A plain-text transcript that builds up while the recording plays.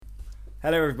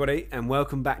Hello everybody and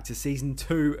welcome back to season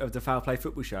 2 of the Foul Play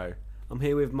Football Show. I'm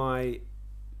here with my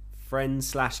friend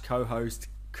slash co-host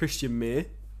Christian Meir.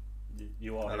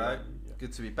 You are. Hello,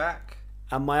 good to be back.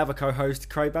 And my other co-host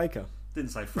Craig Baker.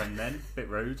 Didn't say friend then, bit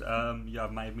rude. You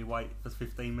have made me wait for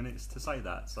 15 minutes to say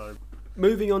that. So,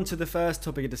 moving on to the first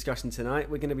topic of discussion tonight,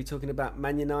 we're going to be talking about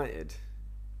Man United.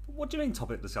 what do you mean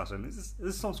topic discussion? Is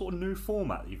this some sort of new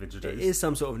format that you've introduced? It is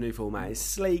some sort of new format. It's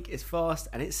sleek, it's fast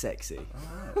and it's sexy.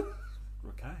 Oh,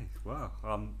 okay, well,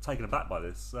 I'm taken aback by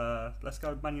this. Let's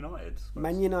go Man United.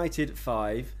 Man United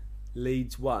 5,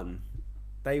 Leeds 1.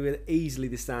 They were easily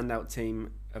the standout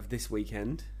team of this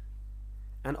weekend.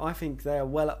 And I think they are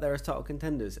well up there as title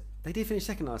contenders. They did finish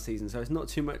second last season, so it's not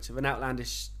too much of an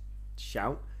outlandish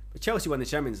shout. But Chelsea won the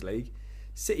Champions League.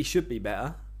 City should be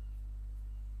better.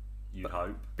 You'd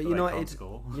hope. But they can't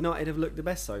score. United have looked the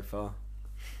best so far.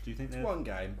 Do you think It's they're one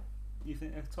game. You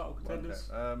think they're title contenders?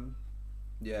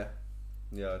 Yeah,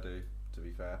 I do. To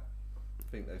be fair, I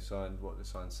think they signed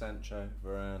Sancho,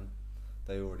 Varane.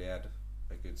 They already had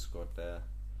a good squad there.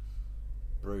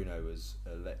 Bruno was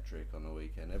electric on the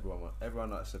weekend. Everyone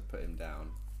likes to put him down.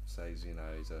 Says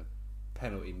he's a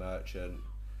penalty merchant.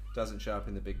 Doesn't show up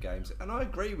in the big games, and I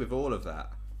agree with all of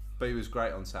that. But he was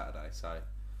great on Saturday, so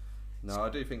no, I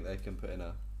do think they can put in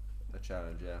a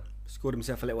challenge. Yeah, Scored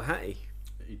himself a little hattie.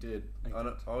 he did.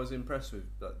 I was impressed with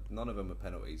that. None of them were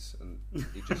penalties, and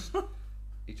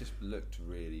he just looked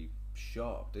really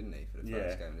sharp, didn't he, for the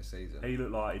first game of the season? He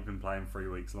looked like he'd been playing 3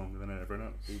 weeks longer than everyone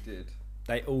else. He did.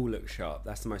 They all look sharp.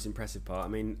 That's the most impressive part. I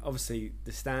mean, obviously,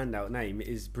 the standout name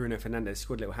is Bruno Fernandes.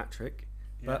 Scored a little hat-trick.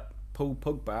 Yeah. But Paul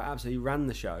Pogba absolutely ran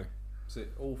the show. Was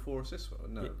it all 4 assists?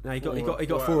 No, No, he got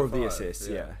four four out of the 5, assists,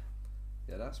 yeah.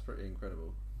 Yeah, that's pretty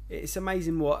incredible. It's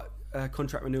amazing what a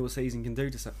contract renewal season can do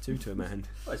to a man.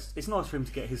 Well, it's nice for him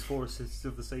to get his 4 assists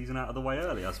of the season out of the way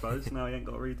early, I suppose. Now he ain't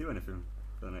got to really do anything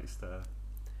for the next 10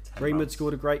 Greenwood months.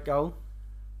 scored a great goal.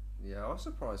 Yeah, I was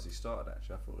surprised he started,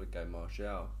 actually. I thought we'd go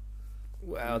Martial.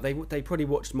 Well, they probably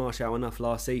watched Martial enough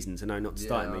last season to know not to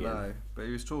start him again. I know. But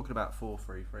he was talking about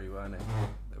 4-3-3, weren't he?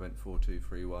 They went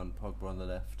 4-2-3-1, Pogba on the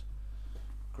left,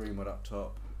 Greenwood up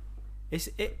top. It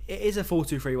is a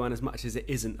 4-2-3-1 as much as it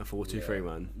isn't a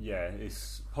 4-2-3-1. Yeah,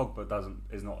 it's Pogba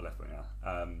is not a left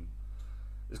winger.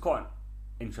 It's quite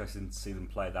interesting to see them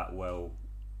play that well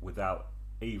without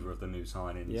either of the new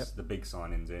signings, the big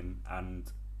signings in,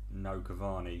 and no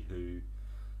Cavani, who,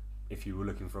 if you were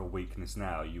looking for a weakness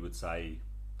now, you would say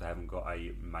they haven't got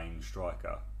a main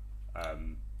striker.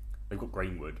 They've got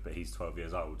Greenwood, but he's 12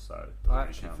 years old, so I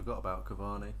actually forgot about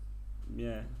Cavani.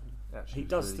 Yeah, Actually, he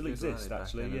does really still good, exist, wasn't he,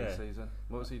 actually. back end Yeah. of the season.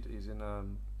 What was he? He's in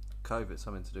COVID.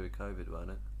 Something to do with COVID,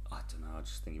 wasn't it? I don't know. I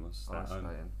just think he wants to stay at home,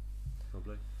 Isolating.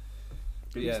 probably.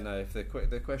 But yeah, no. If the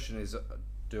question is,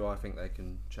 do I think they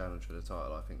can challenge for the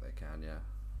title? I think they can. Yeah.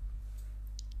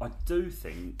 I do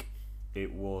think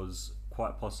it was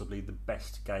quite possibly the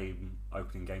best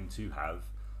opening game to have,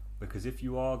 because if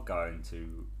you are going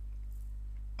to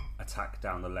attack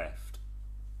down the left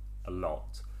a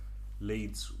lot,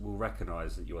 Leeds will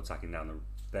recognise that you're attacking down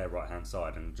their right hand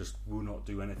side and just will not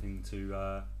do anything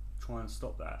to try and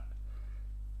stop that.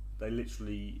 They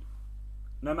literally,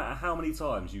 no matter how many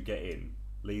times you get in,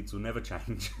 Leeds will never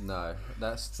change. No,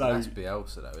 that's So-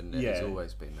 Bielsa though, isn't it? Yeah. It's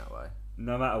always been that way.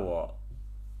 No matter what,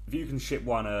 if you can ship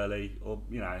one early, or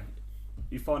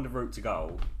you find a route to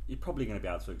goal, you're probably going to be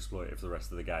able to exploit it for the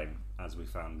rest of the game, as we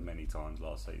found many times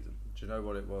last season. Do you know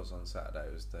what it was on Saturday?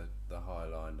 It was the high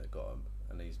line that got him,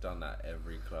 and he's done that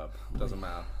every club. Doesn't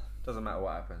matter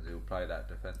what happens. He'll play that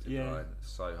defensive line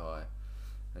so high,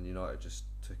 and United just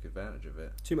took advantage of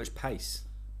it. Too much pace.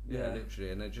 Yeah,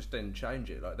 literally, and they just didn't change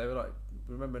it. Like they were like,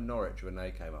 remember Norwich when they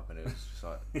came up, and it was just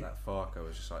like that Farco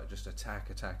was just like just attack,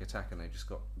 and they just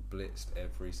got blitzed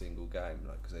every single game,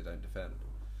 like because they don't defend.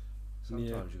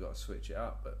 Sometimes you've got to switch it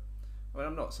up, but I mean,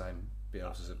 I'm not saying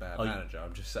Bielsa's a bad manager.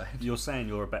 I'm just saying. You're saying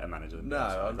you're a better manager than No,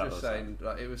 Bielsa, I'm just saying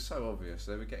like it was so obvious.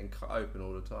 They were getting cut open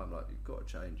all the time. Like you've got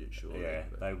to change it, surely. Yeah,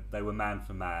 but they were man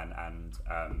for man,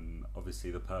 and obviously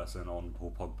the person on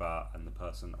Paul Pogba and the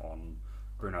person on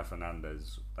Bruno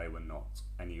Fernandes, they were not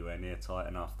anywhere near tight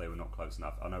enough. They were not close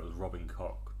enough. I know it was Robin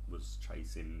Koch was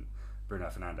chasing Bruno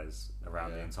Fernandes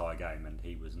around the entire game, and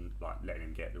he was like letting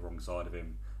him get the wrong side of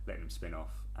him, letting him spin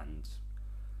off, and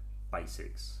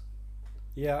basics.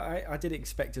 Yeah, I did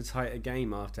expect a tighter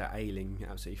game after Ayling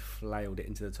absolutely flailed it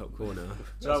into the top corner.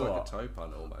 It's So like what? a toe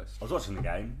punt almost. I was watching the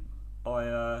game.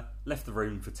 I left the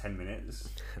room for 10 minutes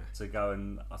to go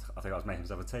and I think I was making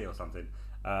myself a tea or something.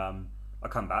 I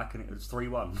come back and it was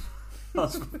 3-1. I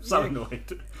was so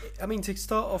annoyed. I mean, to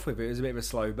start off with, it was a bit of a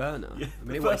slow burner. Yeah, I mean,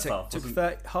 the it first half took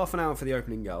wasn't- half an hour for the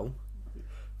opening goal.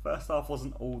 First half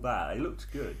wasn't all that. They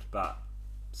looked good, but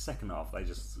second half they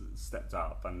just stepped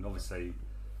up, and obviously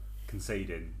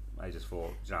conceding. They just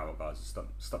thought, "Do you know what, guys,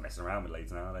 stop messing around with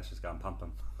Leeds now. Let's just go and pump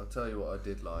them." I'll tell you what I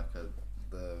did like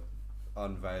the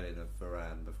unveiling of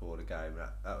Varane before the game.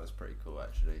 That was pretty cool,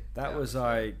 actually. That was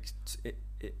like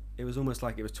it was almost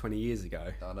like it was 20 years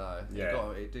ago. I know. Yeah.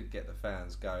 It did get the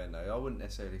fans going though. I wouldn't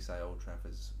necessarily say Old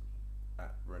Trafford's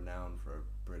renowned for a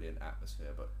brilliant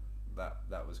atmosphere, but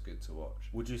that was good to watch.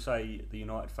 Would you say the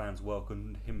United fans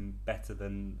welcomed him better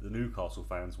than the Newcastle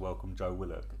fans welcomed Joe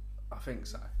Willock? I think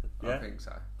so. Yeah? I think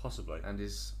so. Possibly. And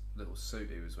his little suit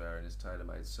he was wearing, his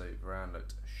tailor-made suit, Varane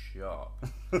looked sharp.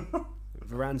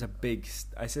 Varane's a big,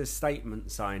 it's a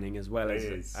statement signing as well as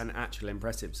It is. an actual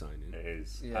impressive signing. It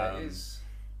is. Yeah, it is.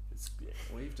 It's,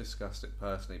 We've discussed it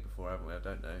personally before, haven't we? I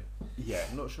don't know. yeah.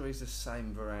 I'm not sure he's the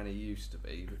same Varane he used to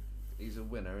be, but he's a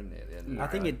winner, isn't he, at the end of the I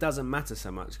think day? it doesn't matter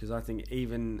so much because I think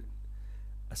even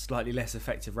a slightly less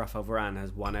effective Rafael Varane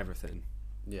has won everything.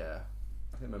 Yeah.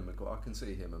 Him and Maguire, I can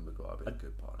see him and Maguire being a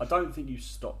good I partnership. don't think you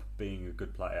stop being a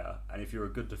good player, and if you're a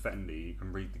good defender, you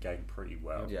can read the game pretty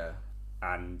well. Yeah.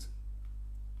 And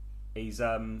he's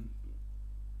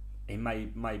he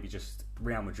may be just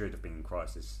Real Madrid have been in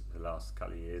crisis the last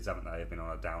couple of years, haven't they? They've been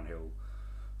on a downhill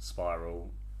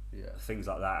spiral. Yeah. Things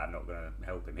like that are not going to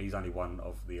help him. He's only one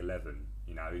of the 11.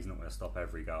 You know, he's not going to stop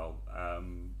every goal.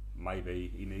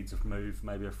 Maybe he needs a move,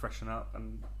 maybe a freshen up.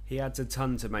 And He adds a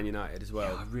ton to Man United as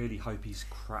well I really hope he's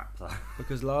crap though.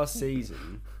 because last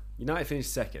season United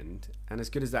finished second, and as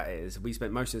good as that is, we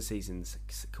spent most of the seasons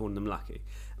calling them lucky,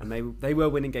 and they were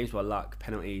winning games by luck,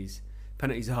 penalties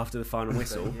after the final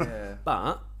whistle. Yeah.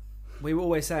 But we were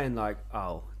always saying like,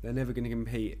 oh, they're never going to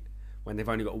compete when they've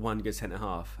only got one good centre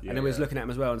half. Yeah, and then we was yeah. looking at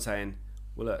them as well and saying,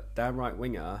 well, look, their right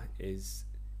winger is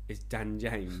Dan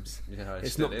James. Yeah, it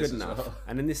It's still not is good as enough. well.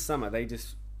 And then this summer they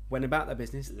just went about their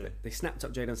business. Yeah. They snapped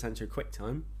up Jadon Sancho quick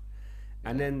time,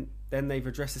 and then they've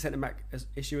addressed the centre back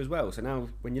issue as well. So now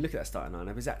when you look at that starting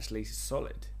lineup, it's actually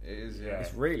solid. It is, Yeah. yeah.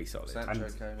 It's really solid. Sancho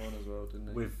And came on as well, didn't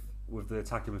he? With the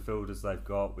attacking midfielders they've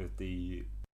got, with the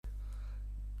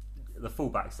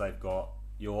fullbacks they've got,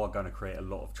 you are going to create a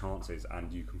lot of chances,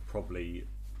 and you can probably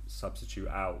substitute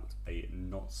out a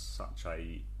not such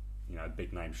a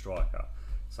big name striker.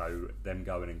 So them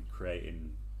going and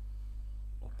creating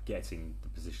or getting the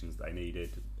positions they needed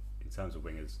in terms of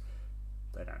wingers,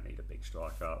 they don't need a big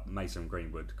striker. Mason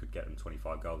Greenwood could get them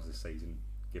 25 goals this season,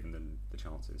 given them the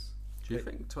chances. Do you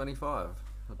think 25?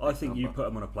 I think you put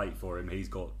him on a plate for him. He's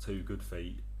got two good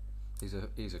feet.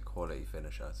 He's a quality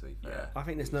finisher, to be fair. I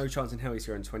think there's no chance in hell he's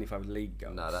scoring 25 league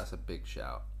goals. No, that's a big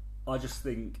shout. I just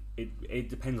think it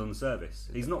depends on the service.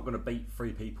 He's not going to beat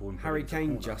three people. And put Harry it into a Kane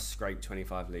corner. just scraped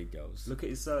 25 league goals. Look at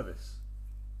his service.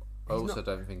 I He's also not-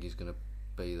 don't think he's going to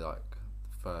be like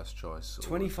first choice. all the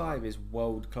 25 time. is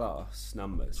world class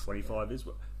numbers. 25 is.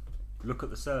 Look at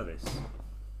the service.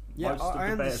 Yeah, Most of I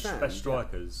the understand. best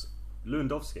strikers,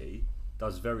 Lewandowski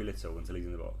does very little until he's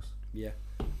in the box. Yeah,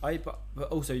 but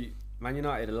also Man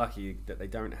United are lucky that they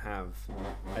don't have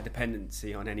a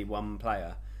dependency on any one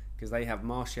player because they have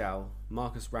Martial,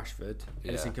 Marcus Rashford,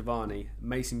 Edison Cavani,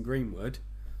 Mason Greenwood,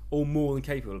 all more than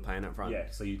capable of playing up front. Yeah,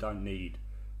 so you don't need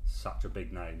such a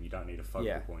big name. You don't need a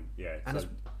focal point. Yeah, And so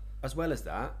as well as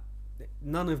that,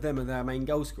 none of them are their main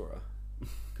goal scorer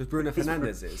because Bruno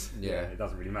Fernandes is. yeah, it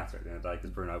doesn't really matter at the end of the day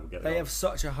because Bruno will get. They it have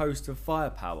such a host of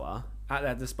firepower at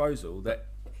their disposal that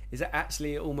it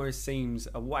actually almost seems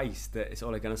a waste that it's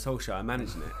Ole Gunnar Solskjaer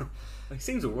managing it. He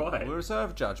seems all right. We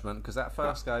reserve judgment because that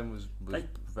first game was They-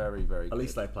 very, very good. At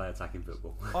least they play attacking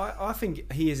football. I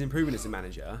think he is improving as a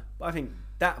manager, but I think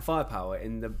that firepower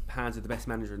in the hands of the best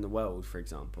manager in the world, for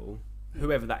example,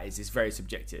 whoever that is very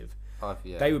subjective.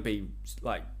 Yeah. They would be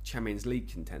like Champions League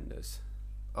contenders.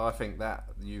 I think that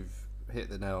you've hit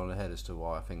the nail on the head as to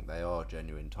why I think they are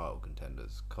genuine title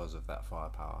contenders because of that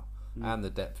firepower and the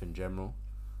depth in general.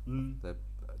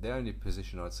 The only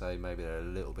position I'd say maybe they're a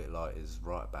little bit light is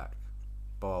right back.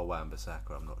 Bar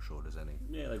Wan-Bissaka, I'm not sure there's any.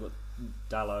 Yeah, they've got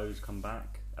Dalot's come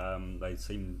back. They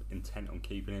seem intent on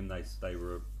keeping him. They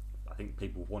were, I think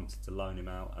people wanted to loan him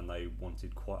out, and they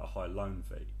wanted quite a high loan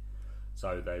fee,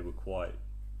 so they were quite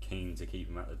keen to keep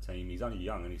him at the team. He's only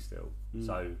young, and he's still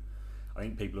so. I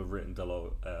think people have written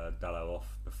Dalot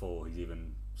off before he's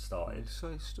even started. He's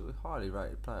still a highly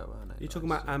rated player, weren't he? You're talking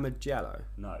about Ahmed Diallo?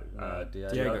 No,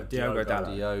 Diogo Dalot. Diogo.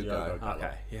 Dalot.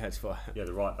 Okay, yeah, it's fine. Yeah,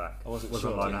 the right back. I wasn't Wasn't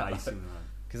sure. loaned Yeah. at AC Milan.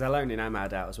 Because they're loaning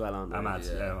Ahmad out as well, aren't they? Ahmad's,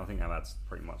 Yeah. I think Ahmad's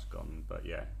pretty much gone, but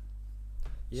yeah.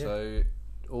 Yeah. So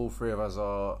all three of us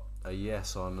are a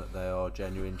yes on that they are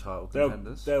genuine title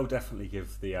contenders. They'll definitely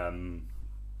give the a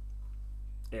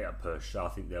push. I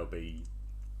think they'll be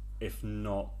if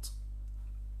not,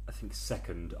 I think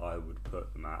second, I would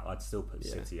put them at. I'd still put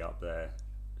City up there.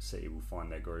 City will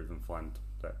find their groove and find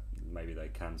that maybe they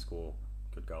can score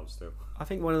good goals still. I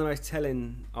think one of the most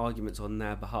telling arguments on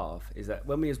their behalf is that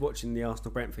when we was watching the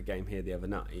Arsenal-Brentford game here the other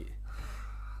night,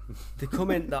 the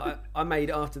comment that I made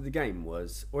after the game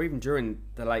was, or even during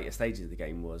the later stages of the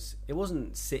game was, it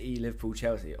wasn't City, Liverpool,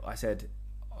 Chelsea. I said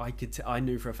I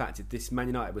knew for a fact if this Man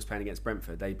United was playing against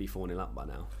Brentford, they'd be 4-0 up by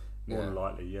now. More than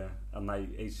likely, yeah. And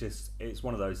it's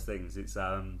one of those things. It's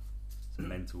a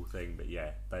mental thing, but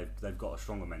yeah, they've got a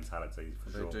stronger mentality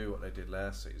for sure. They do what they did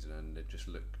last season, and they just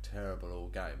look terrible all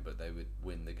game, but they would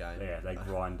win the game. Yeah, they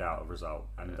grind out a result,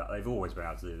 and they've always been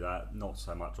able to do that. Not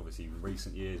so much, obviously, in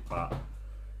recent years, but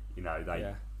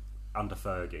under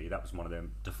Fergie, that was one of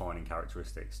them defining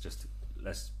characteristics. Just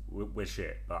we're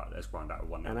shit, but let's grind out a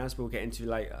 1-0. And as we'll get into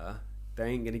later, they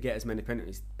ain't going to get as many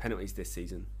penalties this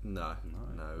season. No,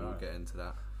 we'll get into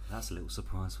that. That's a little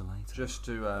surprise for later. Just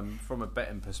to, from a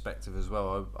betting perspective as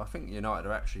well, I think United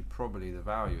are actually probably the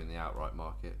value in the outright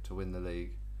market to win the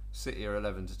league. City are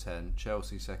 11-10,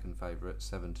 Chelsea second favourite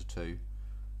 7-2,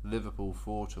 Liverpool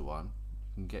 4-1. You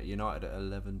can get United at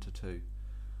 11-2,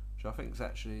 which I think is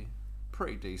actually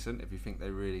pretty decent if you think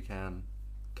they really can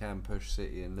push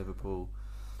City and Liverpool,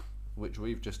 which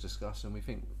we've just discussed, and we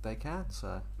think they can.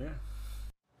 So yeah.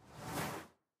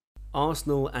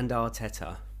 Arsenal and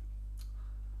Arteta.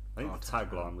 I think the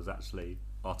tagline was actually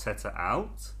Arteta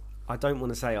out. I don't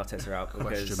want to say Arteta out because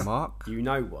question mark. You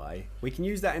know why. We can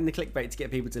use that in the clickbait to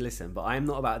get people to listen, but I am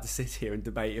not about to sit here and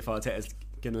debate if Arteta's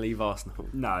going to leave Arsenal.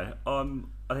 No,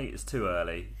 I think it's too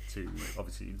early to.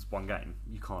 Obviously, it's one game.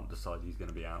 You can't decide he's going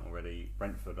to be out already.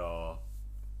 Brentford are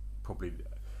probably,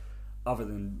 other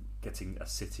than getting a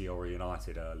City or a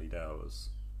United early doors,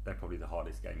 they're probably the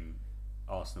hardest game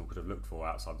Arsenal could have looked for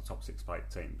outside the top 6 plate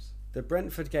teams. The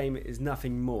Brentford game is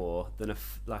nothing more than a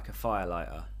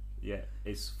firelighter. Yeah,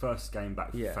 it's first game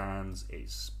back for fans.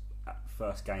 It's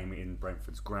first game in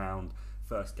Brentford's ground.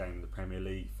 First game in the Premier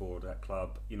League for that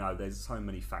club. There's so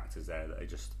many factors there that they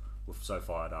just were so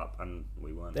fired up, and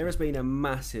we weren't. There has been a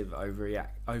massive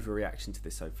overreaction to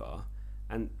this so far,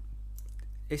 and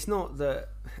it's not that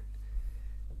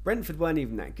Brentford weren't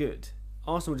even that good.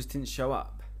 Arsenal just didn't show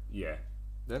up. Yeah.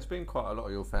 There's been quite a lot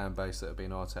of your fan base that have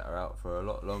been Arteta out for a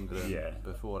lot longer than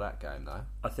before that game, though.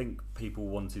 I think people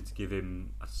wanted to give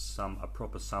him a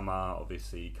proper summer.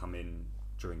 Obviously, come in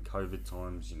during COVID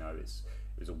times.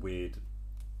 It's a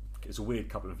weird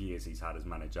couple of years he's had as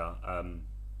manager.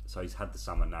 So he's had the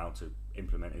summer now to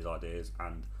implement his ideas.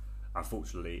 And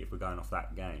unfortunately, if we're going off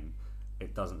that game,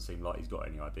 it doesn't seem like he's got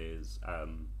any ideas.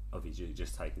 Obviously,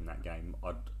 just taking that game,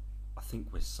 I think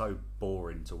we're so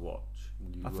boring to watch,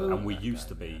 and we used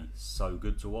to be so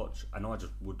good to watch. And I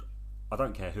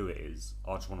don't care who it is.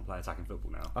 I just want to play attacking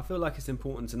football now. I feel like it's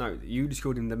important to note that you just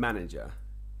called him the manager.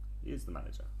 He is the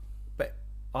manager, but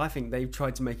I think they've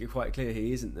tried to make it quite clear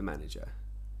he isn't the manager.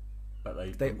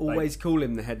 But they always call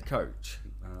him the head coach.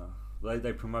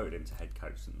 They promoted him to head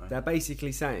coach, didn't they? They're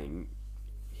basically saying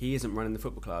he isn't running the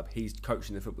football club; he's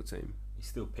coaching the football team. He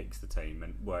still picks the team,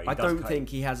 and I don't think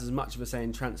he has as much of a say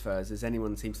in transfers as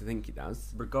anyone seems to think he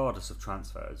does. Regardless of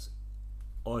transfers,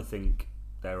 I think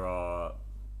there are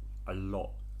a lot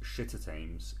shitter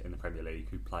teams in the Premier League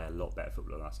who play a lot better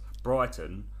football than us.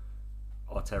 Brighton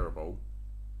are terrible,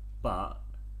 but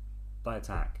they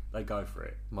attack. They go for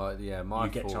it. You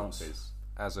get chances.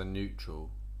 As a neutral,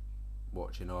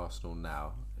 watching Arsenal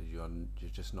now, you're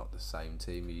just not the same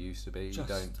team you used to be.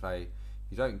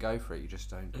 You don't go for it. You just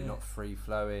don't. You're not free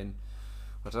flowing.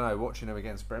 I don't know. Watching them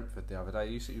against Brentford the other day,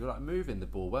 you were like moving the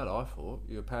ball well. I thought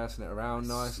you were passing it around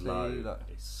nicely. Slow.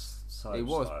 It's so it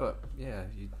was, slow.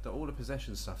 But all the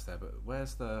possession stuff's there. But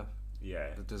where's the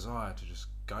desire to just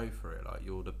go for it? Like,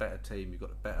 you're the better team. You've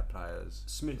got the better players.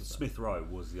 Smith Rowe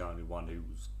was the only one who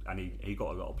was, and he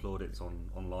got a lot of plaudits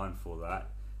online for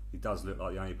that. He does look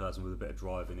like the only person with a bit of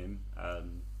drive in him.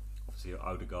 Obviously,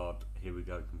 Odegaard, here we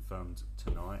go, confirmed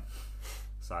tonight.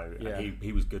 So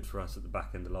he was good for us at the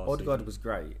back end of last season. Odegaard was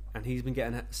great, and he's been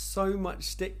getting so much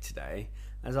stick today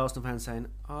as Arsenal fans saying,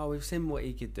 we've seen what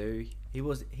he could do.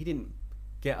 He didn't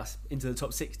get us into the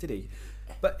top 6, did he?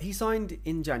 But he signed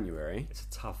in January.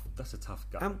 That's a tough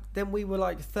guy. And then we were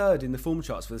like 3rd in the form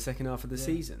charts for the second half of the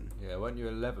season. Yeah, weren't you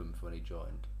 11th when he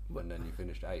joined? And then you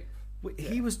finished 8th.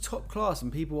 He was top class,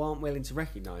 and people aren't willing to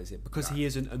recognise it because he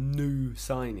isn't a new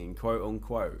signing, quote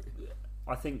unquote.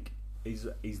 I think he's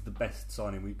the best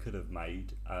signing we could have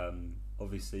made.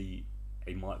 Obviously,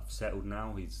 he might have settled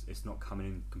now. It's not coming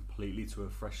in completely to a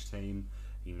fresh team.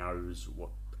 He knows what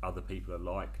other people are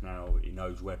like now. He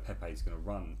knows where Pepe's going to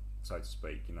run, so to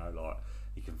speak.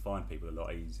 He can find people a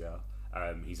lot easier.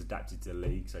 He's adapted to the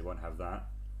league, so he won't have that.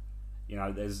 You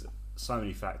know, there's so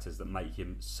many factors that make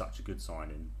him such a good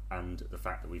signing, and the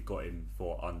fact that we've got him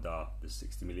for under the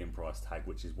 60 million price tag,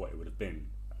 which is what it would have been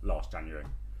last January.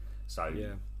 So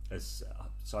Yeah. there's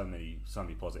so many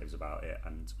positives about it,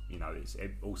 and you know,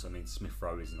 it also means Smith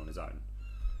Rowe isn't on his own.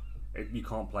 You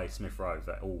can't play Smith Rowe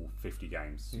for all 50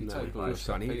 games. You No, take all your he's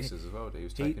set fine. pieces as well. He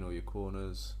was taking all your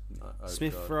corners.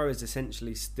 Smith Odegaard. Rowe is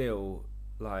essentially still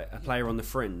like a player on the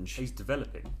fringe. He's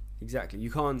developing. Exactly. You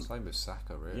can't. Same with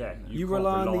Saka, really. Yeah, isn't it? You can't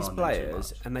rely on these them too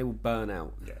players, much. and they will burn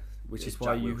out. Yeah, Which It's is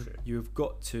why Jack Wilshere.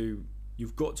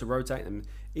 you've got to rotate them.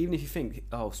 Even if you think,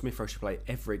 oh, Smith Rowe should play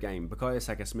every game, Bukayo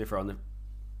Saka, Smith Rowe,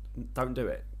 don't do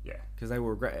it Yeah, because they will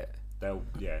regret it.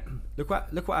 yeah. Look what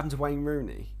happened to Wayne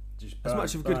Rooney. Just As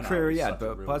much of a good burnout career he is had, such a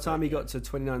but real by the time he thing, got to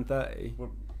 29, 30,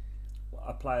 Well,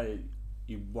 a player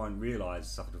you won't realise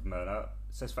suffered of murder.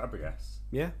 Says Fabregas.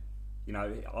 yeah, You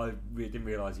know, I really didn't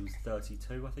realise he was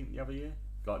 32. I think the other year,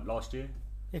 like last year.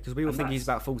 because we all And think he's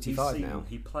that's- about 45 he's seen- now.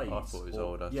 He plays. I thought he was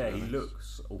older, to Yeah, be he honest.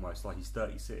 looks almost like he's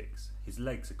 36. His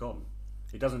legs are gone.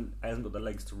 He hasn't got the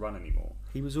legs to run anymore.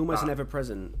 He was almost But- never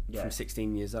present Yeah. from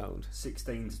 16 years old.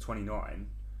 16 to 29,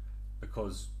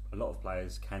 because a lot of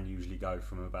players can usually go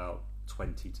from about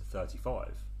 20 to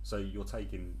 35. So you're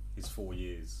taking his 4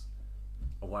 years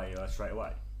away straight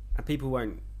away. And people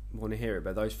won't want to hear it,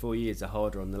 but those 4 years are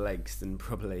harder on the legs than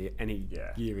probably any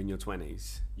Yeah. year in your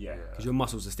 20s. Yeah. Because your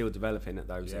muscles are still developing at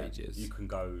those Yeah, ages. You can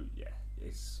go,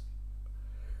 it's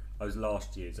those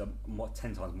last years are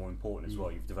 10 times more important as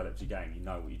well. You've developed your game, you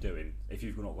know what you're doing. If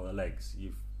you've not got the legs,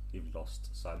 you've lost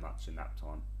so much in that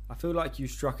time. I feel like you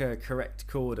struck a correct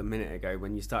chord a minute ago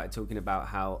when you started talking about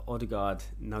how Odegaard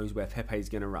knows where Pepe's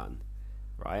going to run,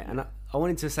 right? And I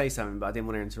wanted to say something, but I didn't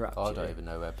want to interrupt I you. don't even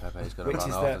know where Pepe's going to Which run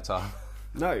is half the time.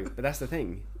 No, but that's the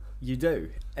thing. You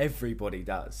do. Everybody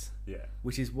does. Yeah.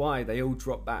 Which is why they all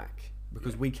drop back,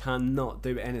 because we cannot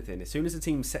do anything. As soon as the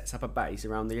team sets up a base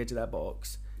around the edge of that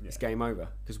box, it's Yeah. game over,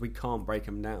 because we can't break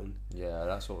them down. Yeah,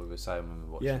 that's what we were saying when we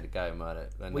were watching Yeah. the game, weren't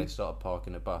it? When We- they started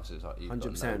parking the bus, it's like you've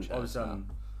 100%. got no chance now.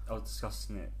 I was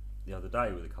discussing it the other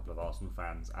day with a couple of Arsenal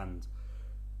fans, and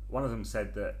one of them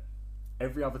said that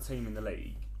every other team in the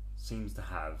league seems to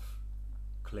have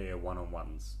clear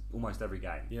one-on-ones almost every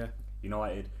game. Yeah.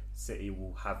 United, City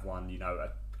will have one, you know,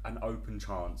 an open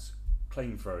chance,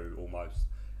 clean through almost,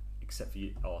 except for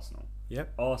Arsenal.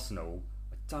 Yep. Arsenal,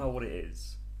 I don't know what it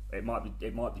is. It might be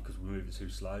because we move too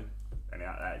slow, and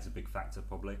that is a big factor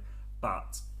probably.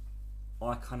 But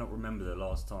I cannot remember the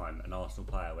last time an Arsenal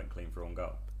player went clean for on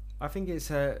goal I think it's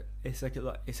a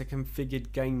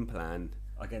configured game plan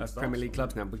against of Premier League Arsenal.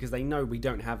 clubs now, because they know we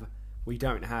don't have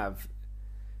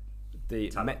the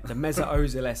Talent. the Mesut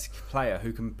Ozil-esque player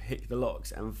who can pick the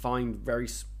locks and find very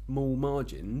small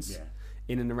margins Yeah.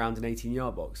 in and around an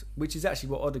 18-yard box, which is actually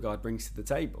what Odegaard brings to the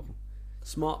table.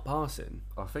 Smart passing.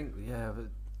 I think, yeah, but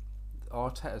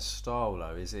Arteta's style,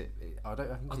 though, is it? I think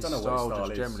I his don't know what his style style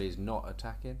just is. generally is not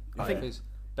attacking. I I think- think his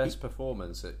best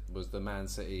performance was the Man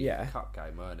City Yeah. Cup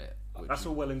game, weren't it? Which That's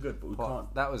all well and good, but we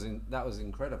can't. That was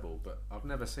incredible, but I've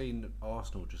never seen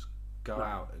Arsenal just go No.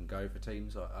 out and go for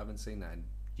teams. I haven't seen that in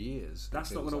years. it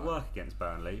That's not feels going to like. work against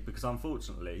Burnley, because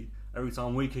unfortunately, every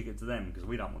time we kick it to them because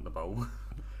we don't want the ball,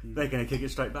 they're going to kick it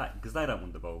straight back because they don't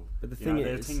want the ball. But the You thing know,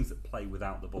 there are is- teams that play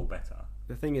without the ball better.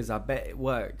 The thing is, I bet it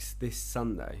works this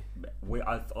Sunday,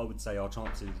 I would say our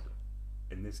chances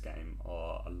in this game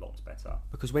are a lot better.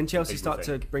 because when Chelsea People start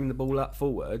think. to bring the ball up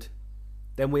forward,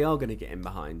 then we are going to get in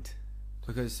behind,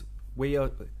 because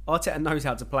Arteta knows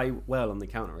how to play well on the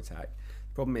counter attack.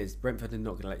 Problem is, Brentford are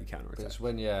not going to let you counter But attack.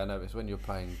 it's when you're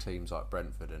playing teams like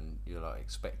Brentford and you're like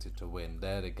expected to win.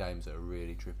 They're the games that are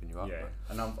really tripping you up. Yeah,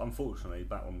 and unfortunately,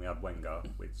 back when we had Wenger,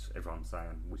 which everyone's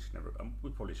saying we should never, we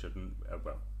probably shouldn't.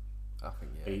 Well, I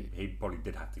think yeah. he probably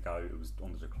did have to go. It was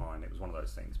on the decline. It was one of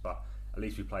those things. But at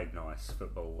least we played nice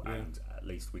football, Yeah. and at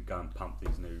least we'd go and pump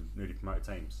these newly promoted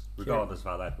teams, regardless of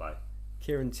how they play.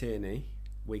 Kieran Tierney,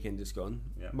 weekend just gone,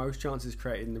 Yeah. most chances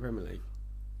created in the Premier League.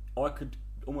 I could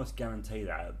almost guarantee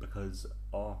that, because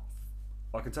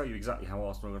I can tell you exactly how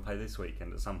Arsenal are going to play this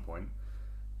weekend. At some point,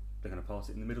 they're going to pass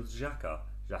it in the middle to Xhaka.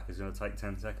 Xhaka's going to take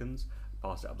 10 seconds,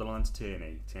 pass it up the line to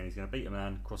Tierney. Tierney's going to beat a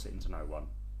man, cross it into no one.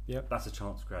 Yep. That's a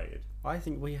chance created, I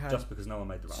think we had just because no one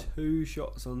made the run. 2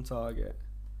 shots on target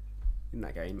in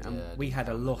that game, and Yeah, we didn't had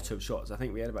a have lot many. of shots. I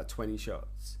think we had about 20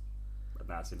 shots. But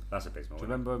that's abysmal. Do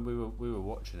you remember when we were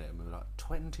watching it and we were like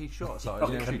 20 shots? Like, I I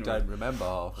literally couldn't don't remember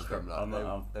half of them. Like,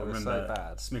 I they were remember so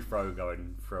bad. Smith Rowe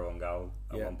going through on goal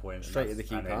at Yeah, one point, and straight at the and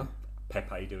keeper. then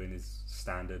Pepe doing his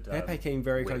standard. Pepe came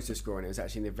very whip. close to scoring. It was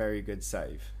actually a very good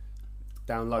save.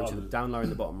 down low in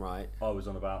the bottom right. I was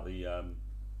on about the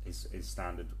his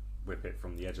standard whip it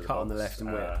from the edge of the Cut box. on the left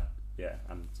and whip. Yeah,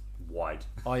 and wide.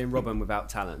 Iron Robin without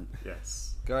talent.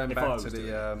 Yes. Going If I back was to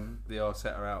doing the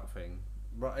Arteta out thing,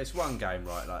 right? It's one game,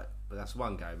 right? Like, but that's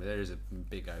one game. There is a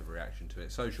big overreaction to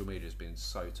it. Social media has been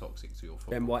so toxic to your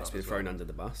football. Ben White's club been as thrown well. under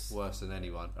the bus. Worse than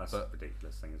anyone. That's But a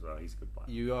ridiculous thing as well. He's a good player.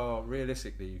 you are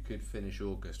realistically, you could finish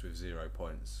August with 0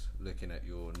 points. Looking at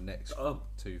your next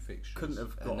two fixtures, couldn't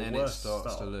have got and a then worse it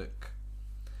starts start. to look.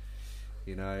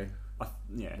 You know,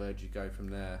 Yeah. where do you go from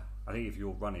there? I think if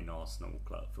you're running Arsenal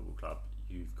Football Club,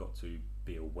 you've got to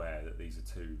be aware that these are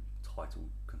two title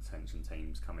contention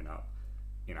teams coming up.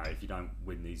 You know, if you don't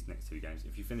win these next two games,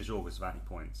 if you finish August without any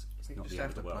points, it's You not just the end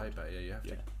have of to the play world. better. You have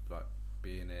to like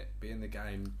be in it, be in the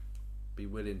game, be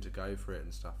willing to go for it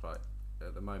and stuff. Like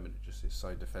at the moment, it just is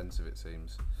so defensive. It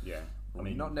seems. Yeah, I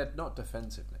mean, not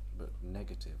defensive, but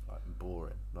negative, like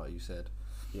boring, like you said.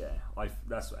 Yeah,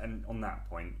 and on that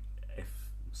point, if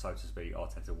so to speak,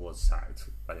 Arteta was sacked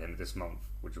by the end of this month,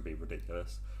 which would be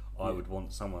ridiculous. I would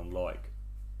want someone like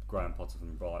Graham Potter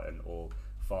from Brighton or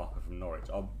Farker from Norwich.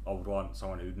 I would want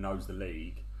someone who knows the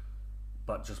league,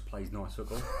 but just plays nice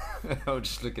football. I'm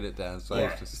just looking at Dan, so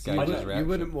Yeah. just You gauge his wouldn't, reaction. you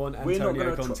wouldn't want We're not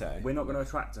Antonio gonna Conte. we're not going to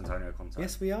attract Antonio Conte.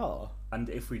 Yes, we are. And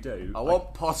if we do, I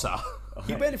want Potter.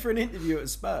 He went for an interview at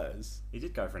Spurs. He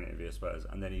did go for an interview at Spurs,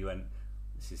 and then he went,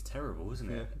 "This is terrible, isn't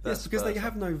it? Yes, because they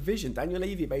have no vision. Daniel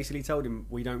Levy basically told him,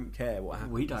 "We don't care what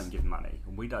happens. We don't give money,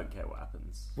 and we don't care what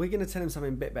happens." We're going to tell him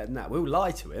something a bit better than that. We'll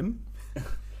lie to him,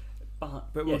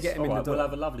 But we'll yes, get him in the alright, door. We'll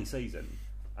have a lovely season,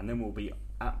 and then we'll be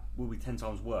 10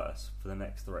 times worse for the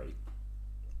next three.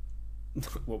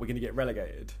 what, we're going to get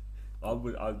relegated? You'd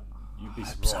be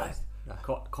hope so. surprised.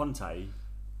 Conte,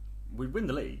 we'd win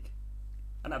the league,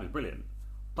 and that'd be brilliant.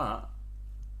 But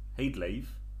he'd leave,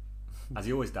 as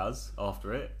he always does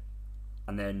after it,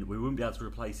 and then we wouldn't be able to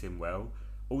replace him well.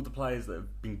 All the players that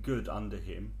have been good under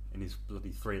him in his bloody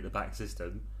three at the back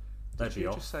system, they'd Did be you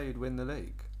off. just say you'd win the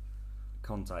league?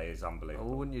 Conte is unbelievable.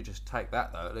 Well, wouldn't you just take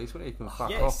that though? At least when you can fuck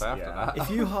yes, off after yeah. that. If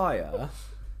you hire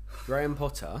Graham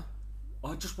Potter,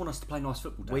 I just want us to play nice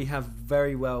football. Dan. we have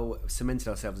very well cemented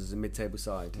ourselves as a mid-table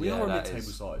side. We Yeah, are a that mid-table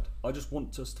is- side. I just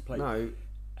want us to play. No,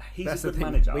 He's that's a the good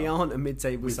thing. manager. We aren't a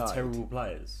mid-table with side. terrible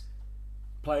players.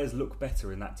 Players look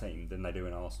better in that team than they do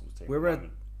in Arsenal's team. We're at a the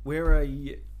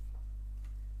moment.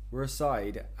 we're a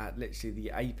side at literally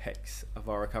the apex of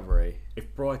our recovery.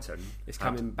 If Brighton It's had-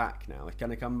 coming back now. It's going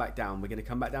to come back down. We're going to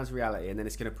come back down to reality, and then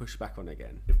it's going to push back on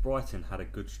again. If Brighton had a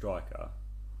good striker,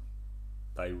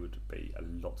 they would be a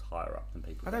lot higher up than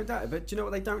people. I don't think. doubt it, but do you know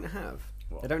what they don't have?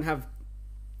 What? They don't have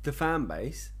the fan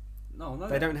base. No,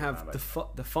 They don't have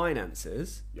the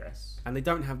finances, Yes. and they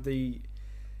don't have the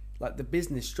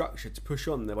business structure to push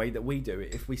on the way that we do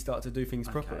it if we start to do things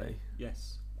Okay, properly.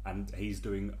 Yes, and he's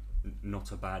doing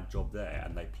not a bad job there,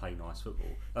 and they play nice football.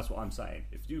 That's what I'm saying.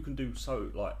 If you can do so,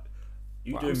 like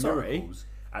you Well, do I'm sorry. miracles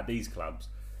at these clubs,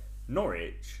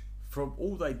 Norwich, from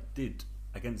all they did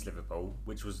against Liverpool,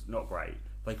 which was not great,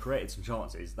 they created some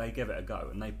chances. They gave it a go,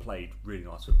 and they played really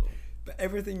nice football. But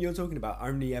everything you're talking about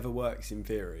only ever works in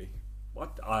theory.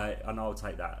 I'll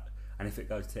take that. And if it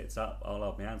goes tits up, I'll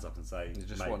hold my hands up and say, You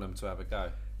just mate, want them to have a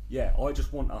go. yeah, I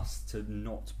just want us to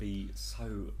not be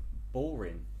so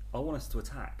boring. I want us to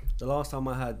attack. The last time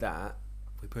I heard that,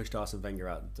 we pushed Arsene Wenger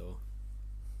out the door.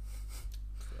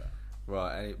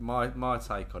 Right, my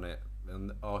take on it,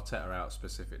 and Arteta out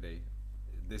specifically.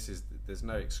 There's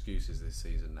no excuses this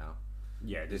season now.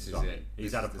 Yeah, This is what I it. mean.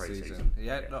 He's This had a is the pre-season. season. He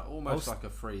had Yeah. almost I'll like a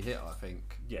free hit, I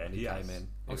think. Yeah, when he he has. came in.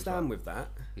 I'll It was stand like- with that.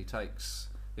 He takes.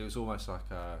 It was almost like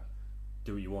a.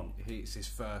 Do what you want. It's his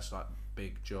first like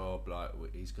big job. Like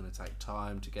he's going to take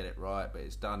time to get it right, but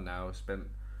it's done now. He spent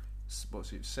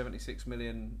 76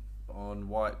 million on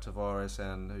White, Tavares,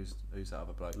 and who's that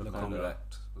other bloke? Lokonga.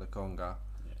 Lakonga.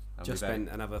 Yeah. And Just we've had spent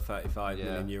another 35 Yeah.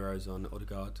 million euros on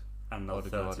Odegaard. And another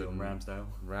Odegaard 30 on and Ramsdale.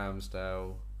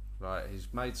 Ramsdale. Right,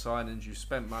 he's made signings. You've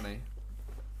spent money.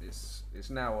 It's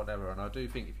now or never. And I do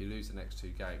think if you lose the next two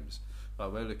games,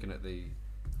 like we're looking at the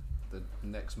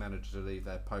next manager to leave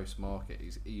their post market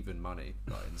is even money,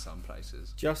 like in some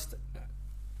places. Just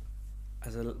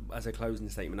as a closing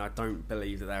statement, I don't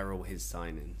believe that they're all his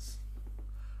signings.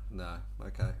 No,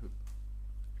 okay.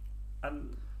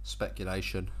 And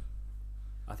Speculation.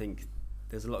 I think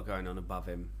there's a lot going on above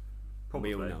him.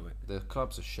 Probably. We all know it. The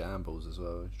club's a shambles as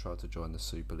well. He's tried to join the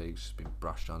Super League. It's just been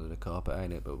brushed under the carpet,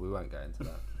 ain't it? But we won't get into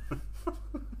that.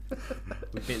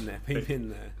 We've been there. We've been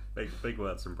there. big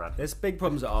words from Brad. There's big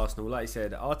problems at Arsenal. Like I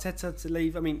said, Arteta to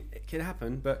leave. I mean, it can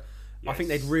happen, but I think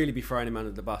they'd really be throwing him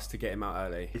under the bus to get him out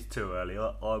early. It's too early.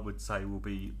 I would say we'll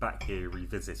be back here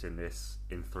revisiting this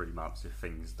in 3 months if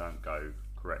things don't go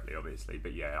correctly, obviously.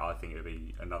 But yeah, I think it'll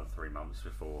be another 3 months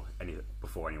before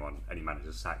any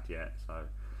manager's sacked yet. So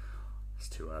it's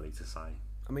too early to say.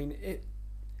 I mean,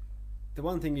 the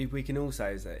one thing we can all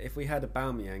say is that if we had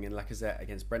Aubameyang and Lacazette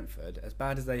against Brentford, as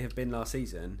bad as they have been last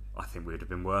season, I think we'd have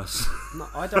been worse. No,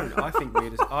 I don't. I think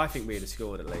we'd have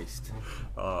scored at least.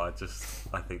 I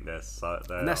think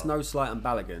And that's no slight on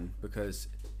Balogun, because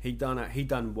he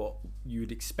done what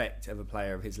you'd expect of a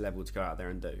player of his level to go out there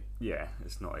and do. Yeah,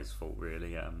 it's not his fault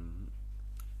really.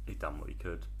 He done what he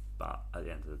could, but at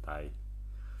the end of the day,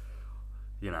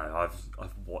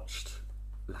 I've watched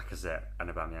Lacazette and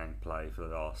Aubameyang play for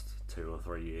the last 2 or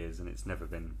 3 years, and it's never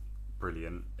been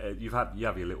brilliant. You have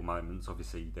your little moments.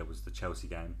 Obviously, there was the Chelsea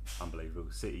game,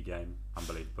 unbelievable. City game,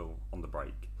 unbelievable. On the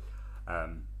break,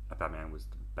 Aubameyang was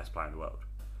the best player in the world.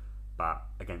 But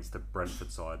against the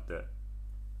Brentford side that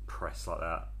press like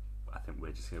that, I think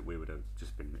we would have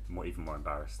just been even more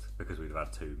embarrassed, because we'd have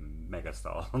had 2 mega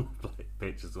stars on the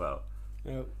pitch as well.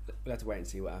 Well, we'll have to wait and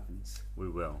see what happens. We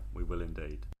will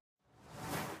indeed.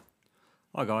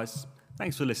 Hi guys,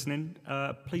 thanks for listening.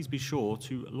 Please be sure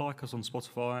to like us on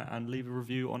Spotify and leave a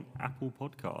review on Apple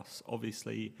Podcasts.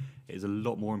 Obviously, it is a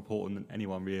lot more important than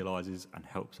anyone realises and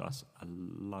helps us a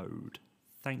load.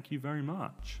 Thank you very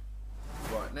much.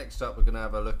 Right, next up we're going to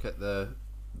have a look at the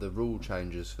rule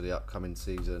changes for the upcoming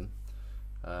season.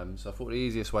 So I thought the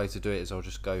easiest way to do it is I'll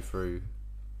just go through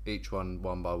each one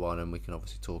by one, and we can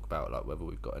obviously talk about like whether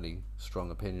we've got any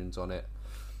strong opinions on it.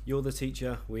 You're the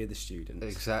teacher, we're the students.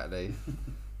 Exactly.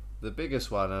 The biggest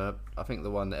one, and I think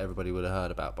the one that everybody would have heard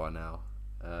about by now,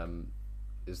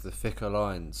 is the thicker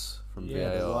lines from VAR.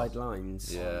 Yeah, the wide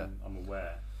lines. Yeah, I'm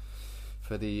aware.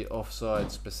 For the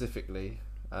offside specifically,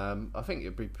 I think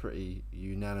it'd be pretty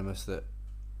unanimous that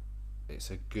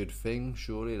it's a good thing,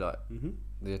 surely, like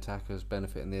the attackers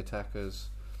benefiting the attackers.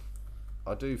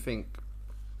 I do think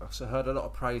I've heard a lot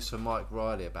of praise from Mike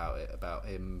Riley about it, about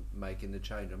him making the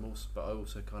change. But I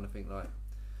also kind of think like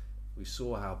we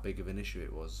saw how big of an issue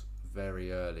it was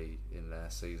very early in their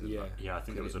season. Yeah, like, I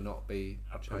think could it was not be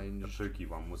changed. A Pookie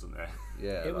one, wasn't there?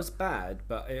 Yeah, it was bad,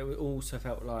 but it also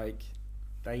felt like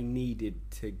they needed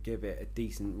to give it a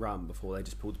decent run before they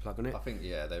just pulled the plug on it. I think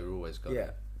they were always going.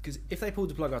 Yeah, because if they pulled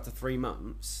the plug after 3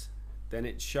 months, then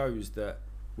it shows that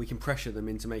we can pressure them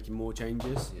into making more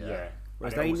changes. Yeah.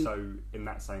 Whereas and also, in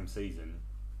that same season,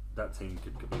 that team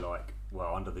could be like,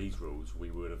 well, under these rules,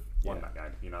 we would have won that game.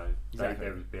 Exactly.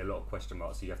 There would be a lot of question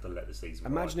marks, so you have to let the season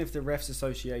Imagine ride. if the Refs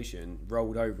Association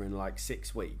rolled over in like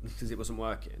 6 weeks because it wasn't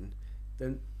working,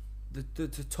 then the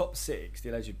top 6, the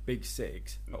alleged big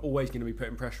 6, are always going to be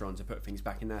putting pressure on to put things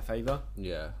back in their favour.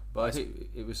 Yeah, but I think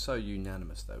it was so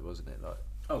unanimous though, wasn't it? Like,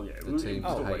 oh yeah, the teams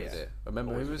hated it. I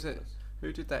remember Always who was it?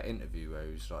 Who did that interview where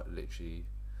he was like literally,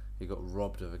 he got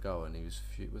robbed of a goal and he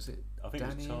was it? I think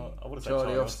Danny? it was I want to say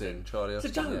Charlie Austin. Charlie Austin.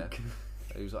 It's a joke.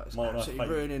 Yeah. He was like, it's More absolutely like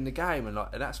ruining the game, and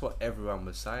that's what everyone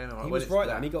was saying. I'm like, He when was it's right,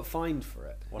 that- and he got fined for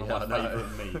it. One of Yeah, my I know.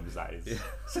 favourite memes, that is. Yeah.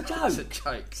 It's a joke. It's a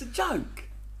joke. It's a joke.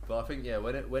 But I think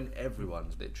when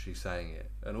everyone's literally saying it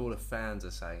and all the fans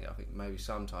are saying it, I think maybe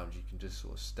sometimes you can just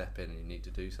sort of step in and you need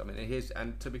to do something.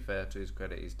 And to be fair, to his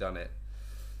credit, he's done it.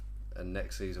 And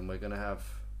next season we're going to have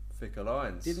thicker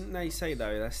lines. Didn't they say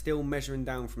though they're still measuring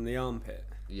down from the armpit?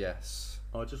 Yes.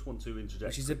 I just want to interject,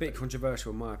 Which is a bit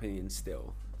controversial in my opinion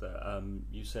still. that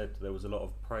you said there was a lot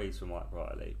of praise for Mike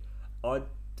Riley. I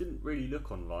didn't really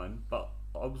look online, but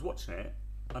I was watching it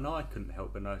and I couldn't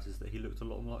help but notice that he looked a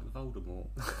lot like Voldemort.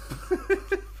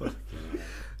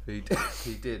 He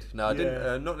did. No, I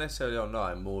didn't. Not necessarily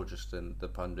online. More just in the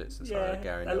pundits and stuff. Like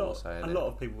Gary Neville saying a lot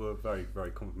of people were very,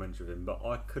 very complimentary of him, but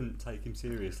I couldn't take him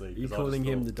seriously. Are you 'cause I calling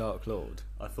just him thought- the Dark Lord?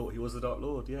 I thought he was the Dark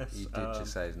Lord. Yes, He did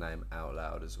just say his name out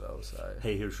loud as well. So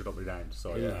he who should not be named.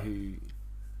 Sorry. Who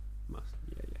must?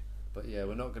 Yeah. But yeah,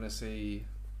 we're not going to see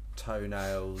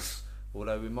toenails.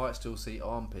 Although we might still see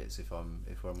armpits if I'm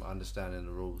understanding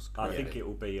the rules I correctly. think it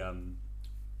will be.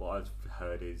 What I've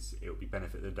heard is it will be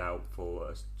benefit of the doubt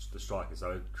for the striker,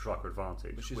 so striker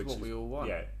advantage, Which is what we all want.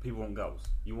 Yeah, people want goals.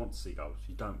 You want to see goals.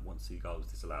 You don't want to see goals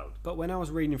disallowed. But when I was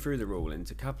reading through the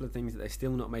rulings, a couple of things that they're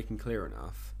still not making clear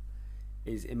enough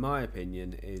is, in my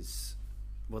opinion,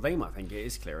 well, they might think it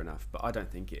is clear enough, but I don't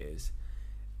think it is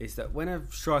that when a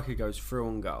striker goes through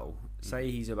on goal, say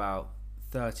he's about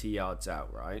 30 yards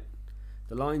out, right,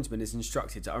 the linesman is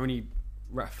instructed to only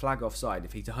flag offside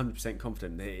if he's 100%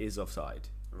 confident that it is offside.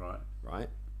 Right?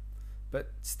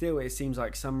 But still, it seems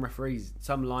like some referees,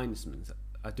 some linesmen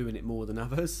are doing it more than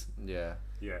others. Yeah.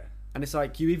 Yeah. And it's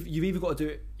like you've either got to do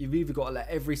it. You've either got to let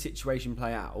every situation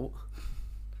play out,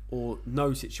 or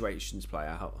no situations play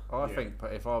out. I think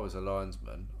if I was a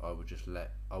linesman, I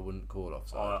wouldn't call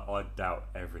offside. I doubt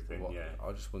everything. What? Yeah,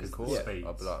 I just wouldn't 'Cause call the it. speeds.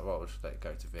 I'd be like, well, I'll just let it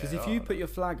go to VAR. Because if you put your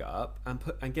flag up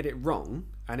and get it wrong,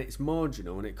 and it's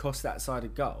marginal, and it costs that side a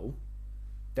goal,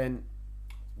 then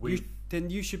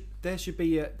there should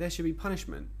be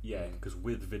punishment. Yeah, because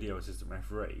with video assistant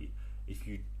referee, if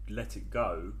you let it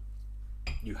go,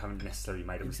 you haven't necessarily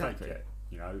made a mistake Exactly. yet.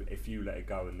 You know, if you let it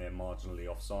go and they're marginally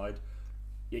offside,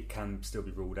 it can still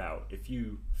be ruled out. If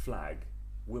you flag,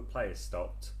 player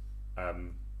stopped,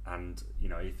 and you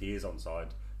know if he is onside,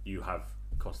 you have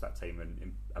cost that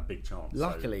team a big chance.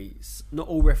 Luckily, not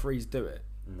all referees do it.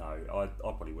 No, I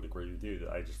probably would agree with you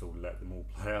that they just all let them all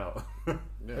play out.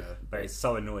 Yeah. But it's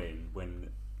so annoying when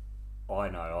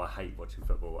I hate watching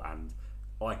football and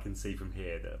I can see from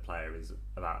here that a player is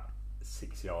about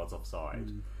 6 yards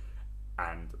offside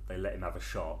and they let him have a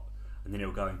shot and then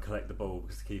he'll go and collect the ball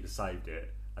because the keeper saved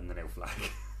it and then he'll flag.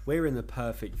 We're in the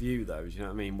perfect view, though. Do you know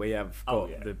what I mean? We have got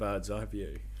yeah. the bird's eye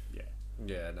view. Yeah.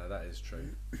 Yeah, no, that is true.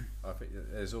 I think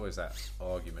there's always that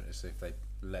argument as if they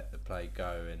let the play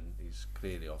go and he's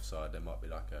clearly offside, there might be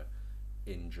like a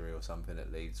injury or something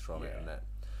that leads from it. Yeah. And that.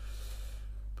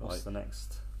 But What's the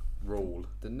next rule,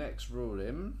 the next rule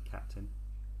in? Captain?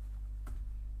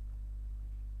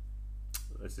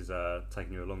 This is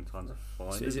taking you a long time to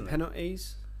find. So is it isn't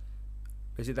penalties?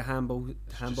 Is it the handball?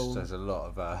 Just, there's a lot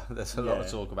of lot of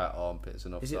talk about armpits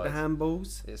and offsides. Is it the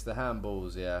handballs? It's the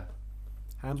handballs, yeah.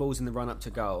 Handballs in the run up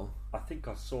to goal. I think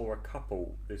I saw a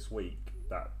couple this week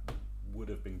that would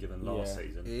have been given last Yeah.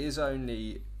 season. It is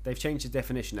only They've changed the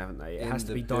definition, haven't they? It In has to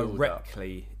the be build-up.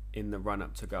 directly in the run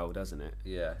up to goal, doesn't it?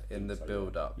 in the so, yeah.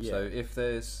 build up. Yeah. So if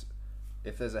there's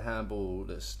a handball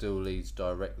that still leads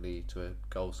directly to a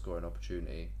goal scoring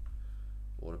opportunity,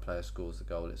 or the player scores the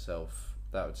goal itself,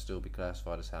 that would still be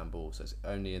classified as handball. So it's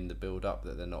only in the build up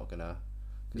that they're not gonna.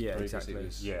 'cause Yeah, previously exactly. it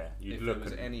was- Yeah, you'd if look there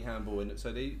was at any handball in it,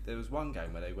 so there was one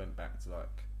game where they went back to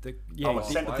like a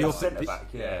centre back,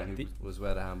 yeah. was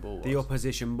where the handball was. the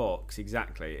opposition box,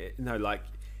 exactly. Like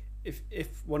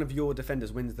if one of your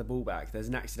defenders wins the ball back, there's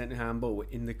an accidental handball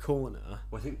in the corner.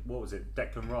 Well, I think what was it,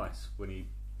 Declan Rice when he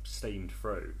steamed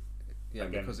through? Yeah,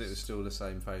 against- because it was still the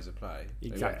same phase of play.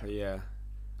 Exactly, yeah.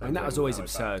 I They mean, that was will always know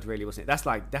absurd, really, wasn't it? That's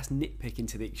nitpicking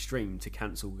to the extreme to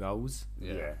cancel goals.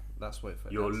 Yeah. That's what it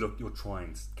You're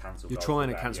trying to cancel. You're goals trying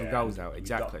to out, cancel yeah, goals and out, you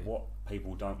exactly. don't- What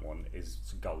people don't want is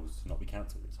goals to not be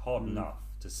cancelled. It's hard enough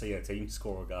to see a team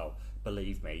score a goal.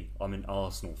 Believe me, I'm an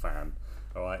Arsenal fan.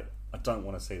 All right, I don't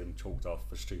want to see them chalked off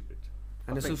for stupid.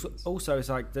 And I it's think also it's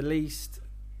like the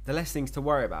less things to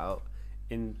worry about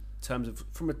in terms of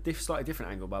from a slightly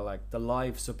different angle, by like the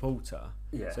live supporter.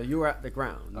 Yeah. So you're at the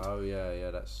ground. Oh yeah,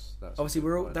 that's Obviously, a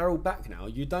good point. they're all back now.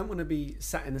 You don't want to be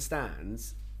sat in the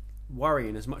stands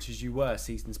worrying as much as you were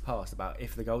seasons past about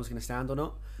if the goal's going to stand or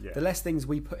not. Yeah. The less things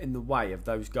we put in the way of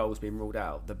those goals being ruled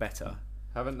out, the better.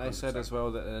 Haven't they said 100%. as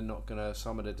well that they're not gonna?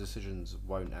 Some of the decisions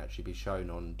won't actually be shown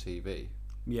on TV,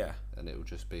 Yeah. and it will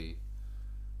just be.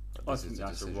 I this think is the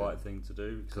that's the decision. right thing to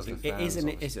do. Because Because the It is fans and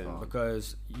it obviously isn't, can't.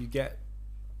 because you get,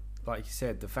 like you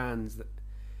said, the fans that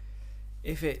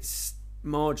if it's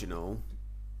marginal,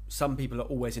 some people are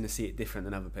always going to see it different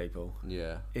than other people.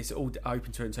 Yeah, It's all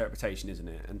open to interpretation, isn't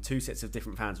it? And two sets of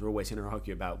different fans are always going to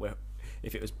argue about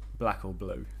if it was black or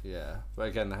blue. yeah. But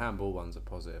again, the handball one's a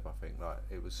positive. I think like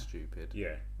it was stupid.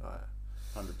 yeah, Like,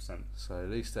 100%. so at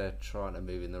least they're trying to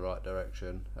move in the right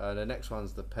direction. The next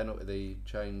one's the penalty. The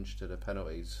change to the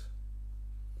penalties.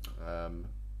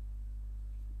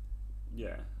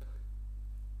 Yeah.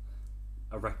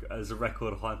 As a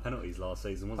record high penalties last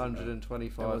season, wasn't there?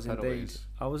 125 There was indeed. penalties.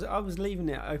 I was leaving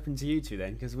it open to you two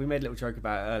then, because we made a little joke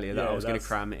about it earlier that Yeah, I was going to that's-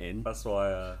 cram it in. That's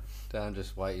why. Dan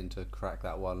just waiting to crack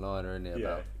that one liner, isn't he? Yeah.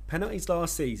 About Penalties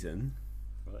last season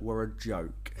Right. were a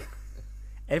joke.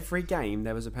 Every game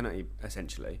there was a penalty,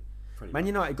 essentially. Pretty Man much.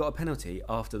 United got a penalty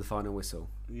after the final whistle,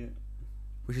 Yeah,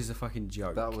 which is a fucking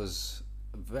joke. that was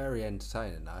very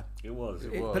entertaining, though. it was.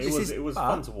 It It, was. But this is- it was but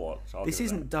fun to watch. I'll this give it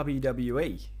isn't that.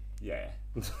 WWE. Yeah.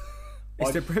 It's the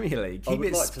I'd- Premier League. I Keep would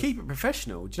it like to- keep it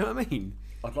professional. Do you know what I mean?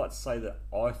 I'd like to say that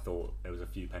I thought there was a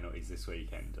few penalties this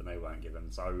weekend and they weren't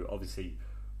given. So obviously,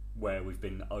 where we've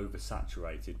been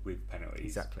oversaturated with penalties,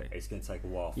 Exactly. it's going to take a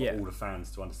while for Yeah. all the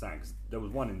fans to understand. Because there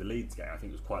was one in the Leeds game. I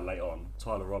think it was quite late on.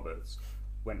 Tyler Roberts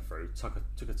went through, took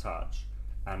a touch,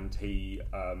 and he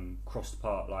crossed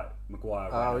part like Maguire.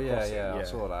 Oh ran yeah, across it. yeah, I Yeah.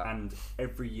 saw that. And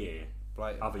every year,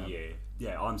 Blatant other fan. year,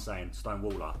 yeah, I'm saying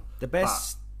Stonewaller. The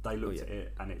best- But they looked yeah. at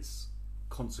it and it's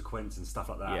consequence and stuff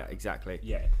like that. Yeah, exactly.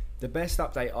 Yeah. The best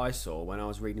update I saw when I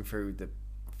was reading through the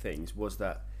things was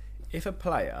that if a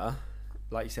player,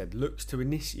 like you said, looks to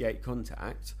initiate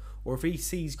contact, or if he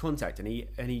sees contact and he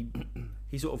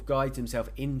sort of guides himself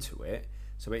into it,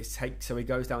 so he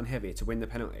goes down heavier to win the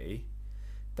penalty.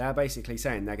 They're basically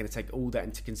saying they're going to take all that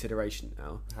into consideration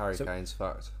now. Harry Kane's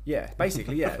fucked. Yeah,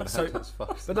 basically, yeah. So,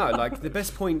 Fucked. but no, like the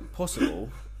best point possible,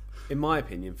 in my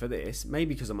opinion, for this,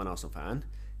 maybe because I'm an Arsenal fan,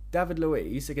 David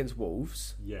Luiz against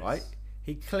Wolves, Yes. right?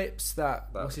 He clips that.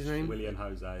 What's his name? William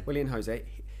Jose. William Jose.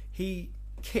 He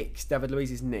kicks David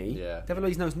Luiz's knee. Yeah. David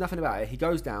Luiz knows nothing about it. He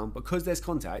goes down because there's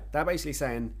contact. They're basically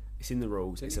saying it's in the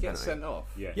rules. Did It's he a get penalty. sent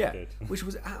off? Yeah, Yeah, he did. which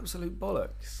was absolute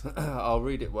bollocks. I'll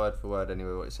read it word for word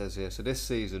anyway, what it says here. So this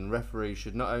season, referees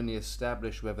should not only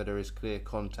establish whether there is clear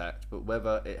contact, but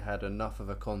whether it had enough of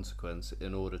a consequence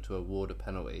in order to award a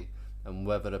penalty, and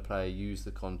whether the player used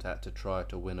the contact to try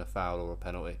to win a foul or a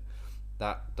penalty.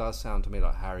 That does sound to me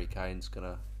like Harry Kane's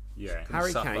gonna Yeah.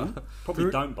 Harry suffer. Kane, Probably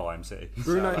Bru- don't buy him, City.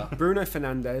 Bruno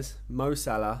Fernandes, Mo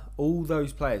Salah, all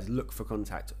those players look for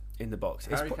contact in the box.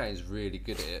 It's Harry Kane's really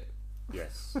good at it.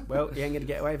 Yes. well, he ain't going to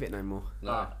get away with it no more.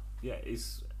 No. Yeah,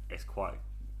 it's quite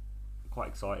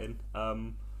exciting.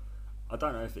 I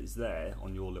don't know if it's there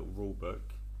on your little rule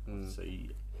book. See,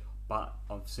 but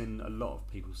I've seen a lot of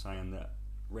people saying that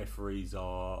referees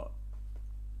are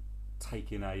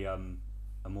taking a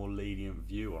more lenient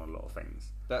view on a lot of things.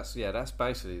 That's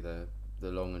basically the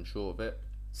long and short of it.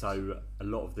 So a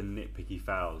lot of the nitpicky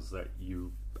fouls that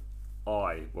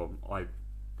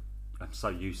I'm so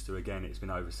used to, again, it's been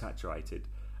oversaturated,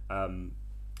 and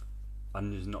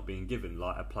just not being given,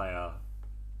 like a player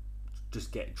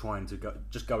just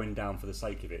going down for the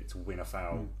sake of it to win a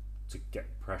foul to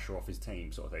get pressure off his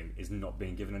team, sort of thing, is not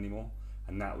being given anymore.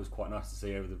 And that was quite nice to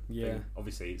see over the thing.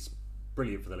 Obviously it's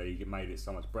brilliant for the league, it made it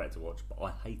so much better to watch, but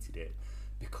I hated it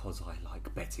because I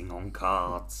like betting on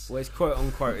cards. Well, it's quote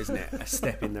unquote, isn't it? A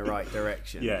step in the right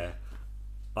direction. Yeah,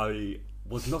 I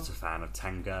was not a fan of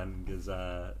Tanganga's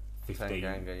 15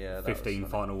 Tanganga, yeah, that 15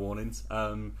 was final warnings,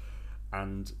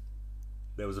 and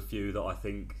there was a few that I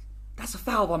think that's a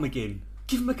foul by McGinn.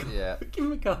 Give him a card. Yeah. Give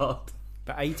him a card.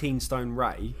 But 18 Stone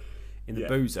Ray in the Yeah.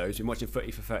 Boozos, been watching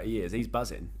footy for 30 years, he's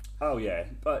buzzing. Oh yeah,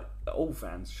 but all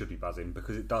fans should be buzzing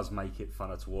because it does make it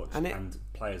funner to watch, and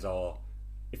players are.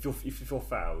 If you're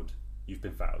fouled, you've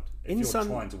been fouled. If you're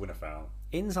trying to win a foul,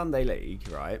 In Sunday League,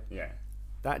 right, yeah,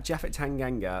 that Japhet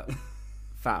Tanganga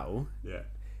foul, yeah,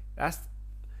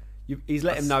 he's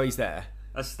let him know he's there.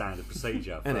 that's standard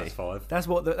procedure. Isn't First it? five. That's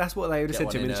what they would have Get said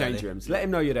one to him in in the change early. rooms. Let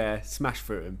him know you're there, smash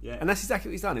through him. Yeah. And that's exactly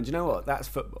what he's done. And do you know what? That's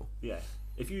football. Yeah,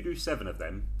 if you do 7 of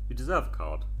them, you deserve a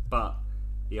card. But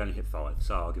he only hit 5,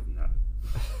 so I'll give him that.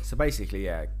 So basically,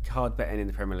 yeah, card betting in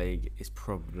the Premier League is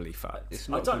probably fucked. It's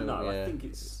I not don't gonna- know. yeah. I think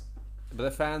it's. But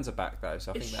the fans are back though,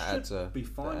 so I It think that should adds be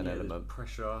fine. an Yeah, there's element.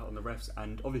 pressure on the refs,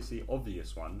 and obviously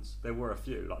obvious ones. There were a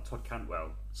few, like Todd Cantwell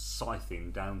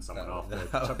scything down someone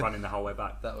after running the whole way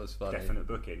back. That was funny. Definite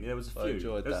booking. There was a few. I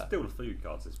enjoyed There's that. still a few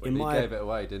cards this week. In He my- gave it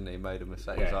away, didn't he? Made a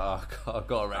mistake. Yeah. He was like, I've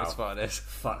got to rectify this.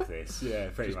 Fuck this. Yeah,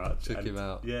 pretty Just much. took And him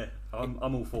out. Yeah, I'm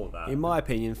all for that. In my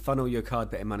opinion, funnel your card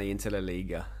betting money into La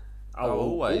Liga.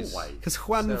 always. Because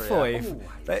Juan Serie A.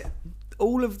 Foyth,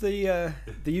 all of the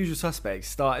usual suspects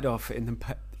started off in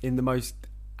the most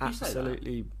You say that.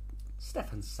 absolutely.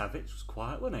 Stefan Savic was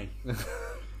quiet, wasn't he?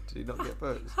 Did he not get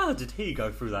booked? How did he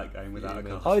go through that game without a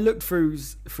card? I looked through.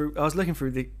 I was looking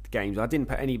through the games. I didn't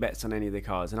put any bets on any of the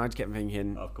cards, and I just kept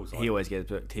thinking, Of course I he did. always gets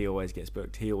booked. He always gets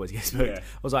booked. He always gets booked. Yeah.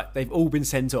 I was like, they've all been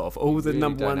sent off. All the really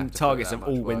number don't one have to put targets that have much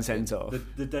all been work sent in. off.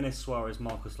 The Dennis Suarez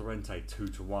Marcus Llorente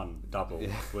 2-1 double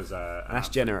was an That's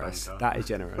absolute generous. banker. That is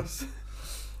generous.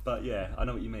 But yeah, I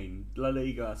know what you mean. La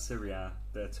Liga, Serie A,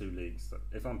 they're 2 leagues that,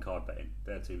 if I'm card betting,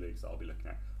 they're 2 leagues that I'll be looking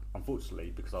at.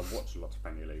 Unfortunately, because I watch a lot of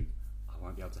Premier League, I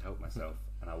won't be able to help myself,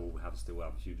 and I will still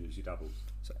have a few juicy doubles.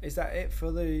 So is that it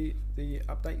for the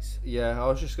updates? Yeah, I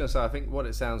was just going to say, I think what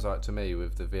it sounds like to me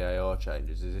with the VAR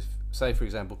changes is if, say for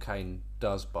example, Kane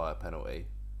does buy a penalty,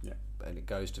 Yeah. and it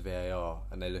goes to VAR,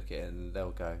 and they look at it and they'll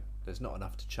go, there's not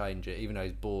enough to change it, even though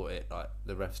he's bought it, like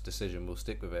the ref's decision will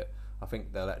stick with it. I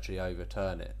think they'll actually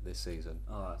overturn it this season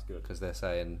Oh, that's good. because they're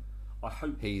saying I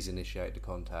hope. he's initiated the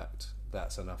contact,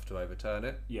 that's enough to overturn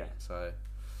it. Yeah, So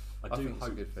I I do think it's a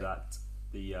hope good thing. that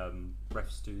the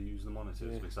refs do use the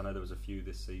monitors, because I know there was a few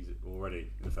this season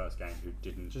already in the first game who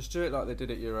didn't. just do it like they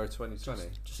did at Euro 2020.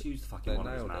 Just use the fucking They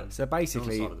monitors, nailed man. it. So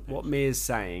basically, On the side of the what pitch. Mia's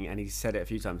saying, and he's said it a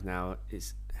few times now,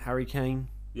 is Harry Kane,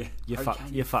 Yeah, you're Harry fucked.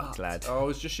 Kane, You're fucked, lad. Oh, I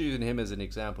was just using him as an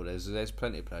example. There's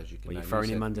plenty of players you can Well, you're name. throwing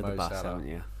You him said under the Mo bus, Salah. haven't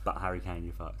you? But Harry Kane,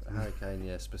 you fucked. Harry Kane,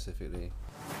 yeah, specifically.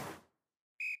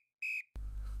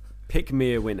 Pick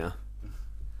me a winner.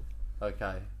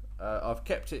 Okay, I've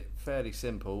kept it fairly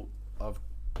simple. I've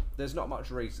there's not much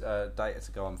data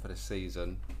to go on for this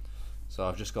season, so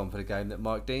I've just gone for the game that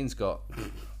Mike Dean's got.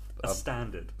 A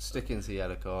standard. Sticking to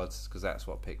yellow cards because that's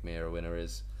what Pick Me a winner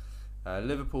is.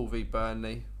 Liverpool v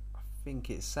Burnley. I think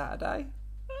it's Saturday.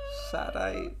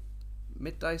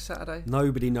 Midday Saturday.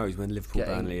 Nobody knows when Liverpool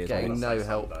Burnley is. Getting no Sunday,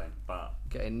 help. but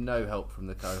Getting no help from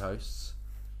the co-hosts.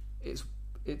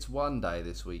 It's one day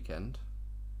this weekend.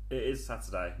 it is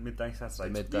Saturday, midday Saturday.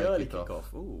 The midday the early kick-off.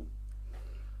 kick-off. Ooh,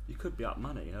 you could be up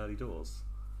money early doors.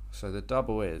 So the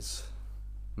double is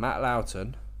Matt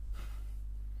Loughton.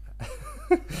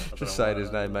 Just saying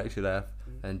his name makes you laugh.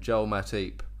 And Joel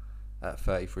Matip at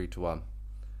 33-1.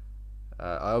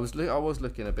 I was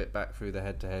looking a bit back through the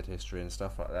head-to-head history and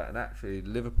stuff like that, and actually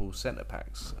Liverpool centre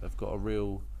backs have got a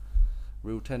real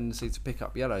tendency to pick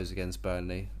up yellows against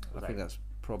Burnley. I think that's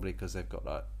probably because they've got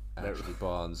like Ashley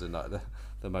Barnes and like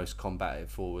the most combative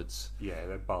forwards. Yeah,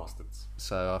 they're bastards.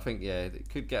 So I think it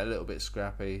could get a little bit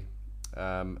scrappy.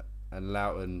 And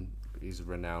Loughton, he's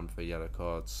renowned for yellow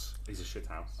cards. He's a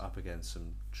shithouse. Up against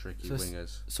some tricky So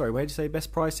wingers. Sorry, where did you say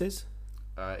best prices?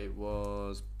 It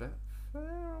was Betfair,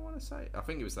 I want to say. I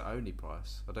think it was the only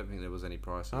price. I don't think there was any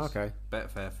prices. Oh, okay.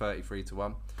 Betfair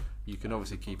 33-1. You can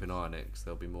obviously keep an eye on it because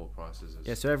there'll be more prices.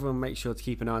 Yeah, so everyone make sure to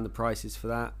keep an eye on the prices for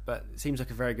that. But it seems like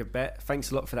a very good bet.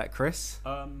 Thanks a lot for that, Chris.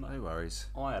 No worries.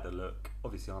 I had a look.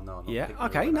 Obviously, I know I'm not Yeah, picking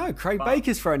okay, a winner, no, Craig but-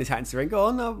 Baker's throwing his hat into the ring. Go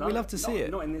on, No, we love to see it.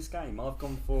 Not in this game. I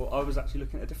was actually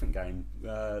looking at a different game,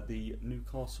 the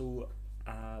Newcastle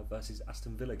versus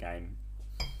Aston Villa game.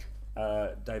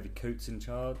 David Coote's in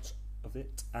charge of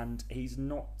it, and he's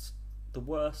not the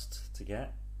worst to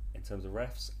get in terms of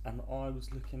refs. And I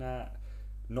was looking at,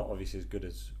 not obviously as good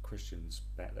as Christian's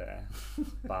bet there,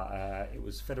 but it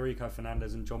was Federico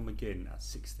Fernandez and John McGinn at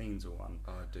 16-1.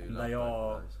 I do. And love they both of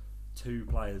are those. two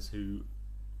players who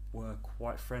were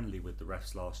quite friendly with the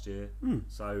refs last year,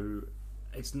 so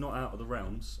it's not out of the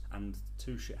realms, and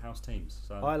two shithouse teams.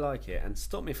 So I like it. And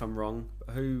stop me if I'm wrong,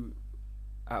 but who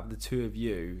out of the two of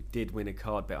you did win a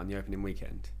card bet on the opening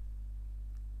weekend?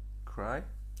 Cray?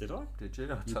 did I? Did you?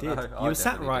 I You don't did. know. You I were sat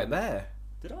definitely right didn't. there.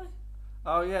 Did I?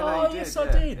 Oh yeah, no, Oh, you yes, did.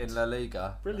 I did. In La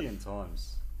Liga. Brilliant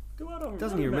times.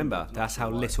 Doesn't he remember? That's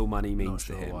how little money Not means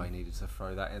sure to him. why he needed to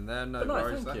throw that in there. No But no,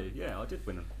 worries. thank though. you. Yeah, I did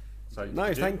win them. So No,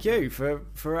 did thank you for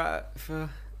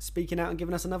speaking out and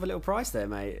giving us another little price there,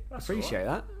 mate. That's Appreciate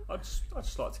that. I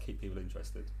just like to keep people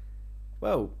interested.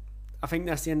 Well, I think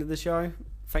that's the end of the show.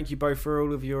 Thank you both for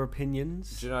all of your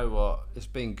opinions. Do you know what? It's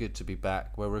been good to be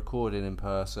back. We're recording in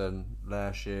person.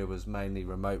 Last year was mainly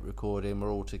remote recording. We're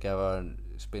all together, and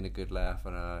it's been a good laugh.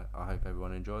 And I hope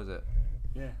everyone enjoys it.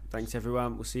 Yeah. Thanks,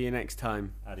 everyone. We'll see you next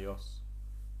time. Adios.